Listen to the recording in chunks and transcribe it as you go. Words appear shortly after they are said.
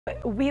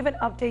We have an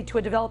update to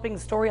a developing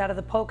story out of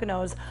the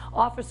Poconos.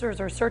 Officers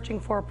are searching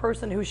for a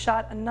person who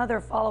shot another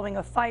following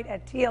a fight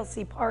at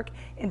TLC Park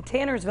in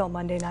Tannersville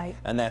Monday night.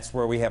 And that's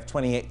where we have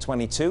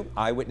 2822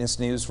 Eyewitness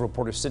News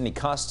reporter Sydney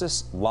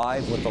Costas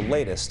live with the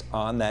latest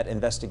on that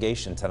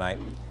investigation tonight.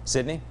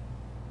 Sydney?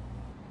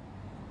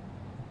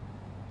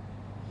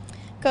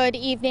 Good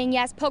evening.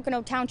 Yes,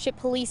 Pocono Township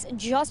Police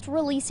just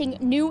releasing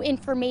new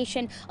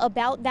information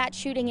about that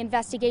shooting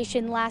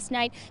investigation last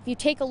night. If you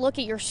take a look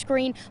at your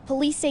screen,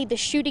 police say the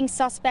shooting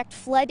suspect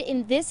fled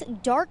in this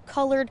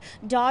dark-colored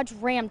Dodge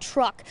Ram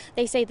truck.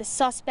 They say the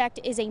suspect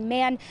is a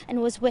man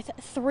and was with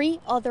 3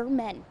 other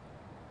men.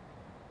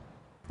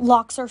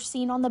 Locks are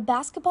seen on the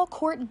basketball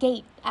court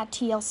gate at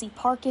TLC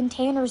Park in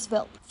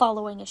Tannersville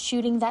following a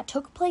shooting that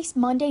took place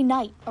Monday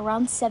night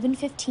around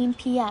 7:15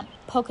 p.m.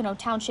 Pocono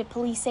Township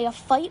Police say a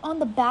fight on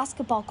the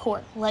basketball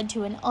court led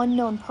to an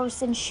unknown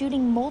person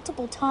shooting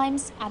multiple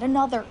times at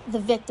another. The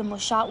victim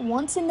was shot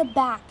once in the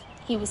back.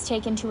 He was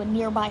taken to a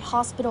nearby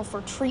hospital for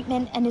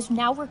treatment and is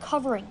now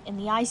recovering in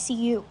the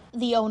ICU.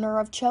 The owner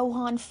of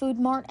Chohan Food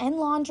Mart and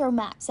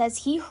Laundromat says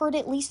he heard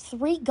at least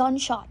 3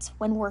 gunshots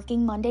when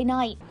working Monday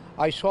night.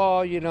 I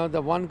saw,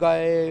 the one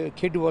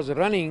kid was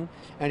running,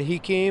 and he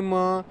came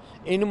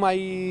in my,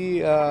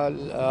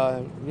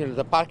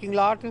 the parking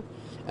lot,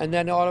 and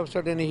then all of a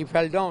sudden he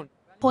fell down.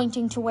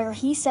 Pointing to where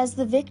he says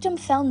the victim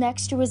fell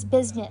next to his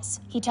business.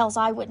 He tells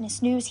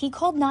Eyewitness News he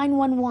called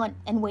 911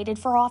 and waited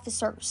for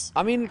officers.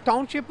 I mean,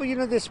 township,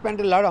 they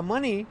spend a lot of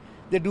money.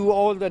 They do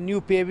all the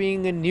new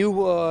paving and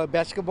new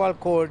basketball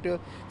court.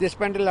 They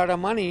spend a lot of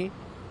money,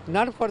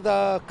 not for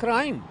the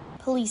crime.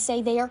 Police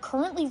say they are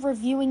currently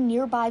reviewing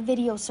nearby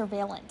video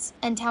surveillance,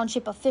 and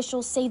township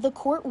officials say the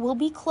court will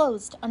be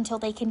closed until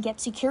they can get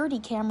security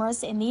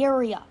cameras in the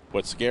area.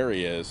 What's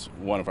scary is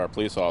one of our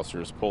police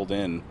officers pulled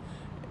in,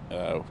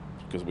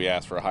 because we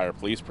asked for a higher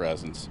police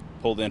presence,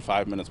 pulled in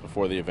 5 minutes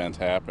before the event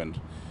happened,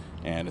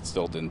 and it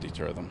still didn't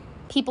deter them.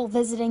 People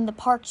visiting the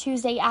park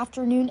Tuesday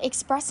afternoon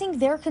expressing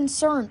their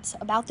concerns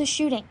about the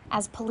shooting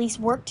as police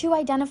work to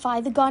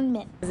identify the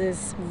gunman.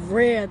 It's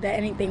rare that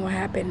anything will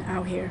happen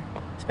out here,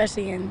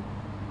 especially in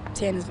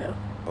Tannersville.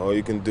 All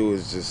you can do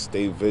is just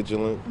stay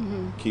vigilant,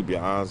 keep your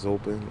eyes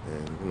open,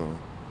 and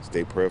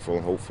stay prayerful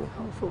and hopeful.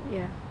 Hopeful,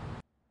 yeah.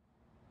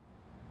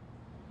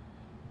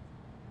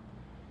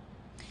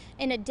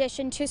 In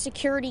addition to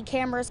security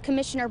cameras,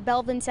 Commissioner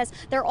Belvin says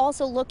they're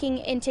also looking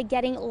into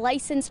getting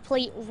license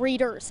plate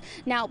readers.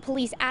 Now,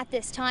 police at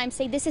this time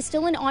say this is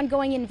still an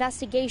ongoing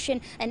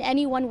investigation, and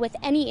anyone with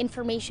any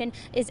information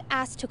is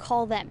asked to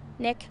call them.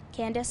 Nick,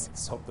 Candace?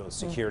 Let's hope those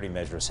security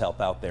measures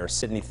help out there.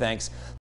 Sydney, thanks.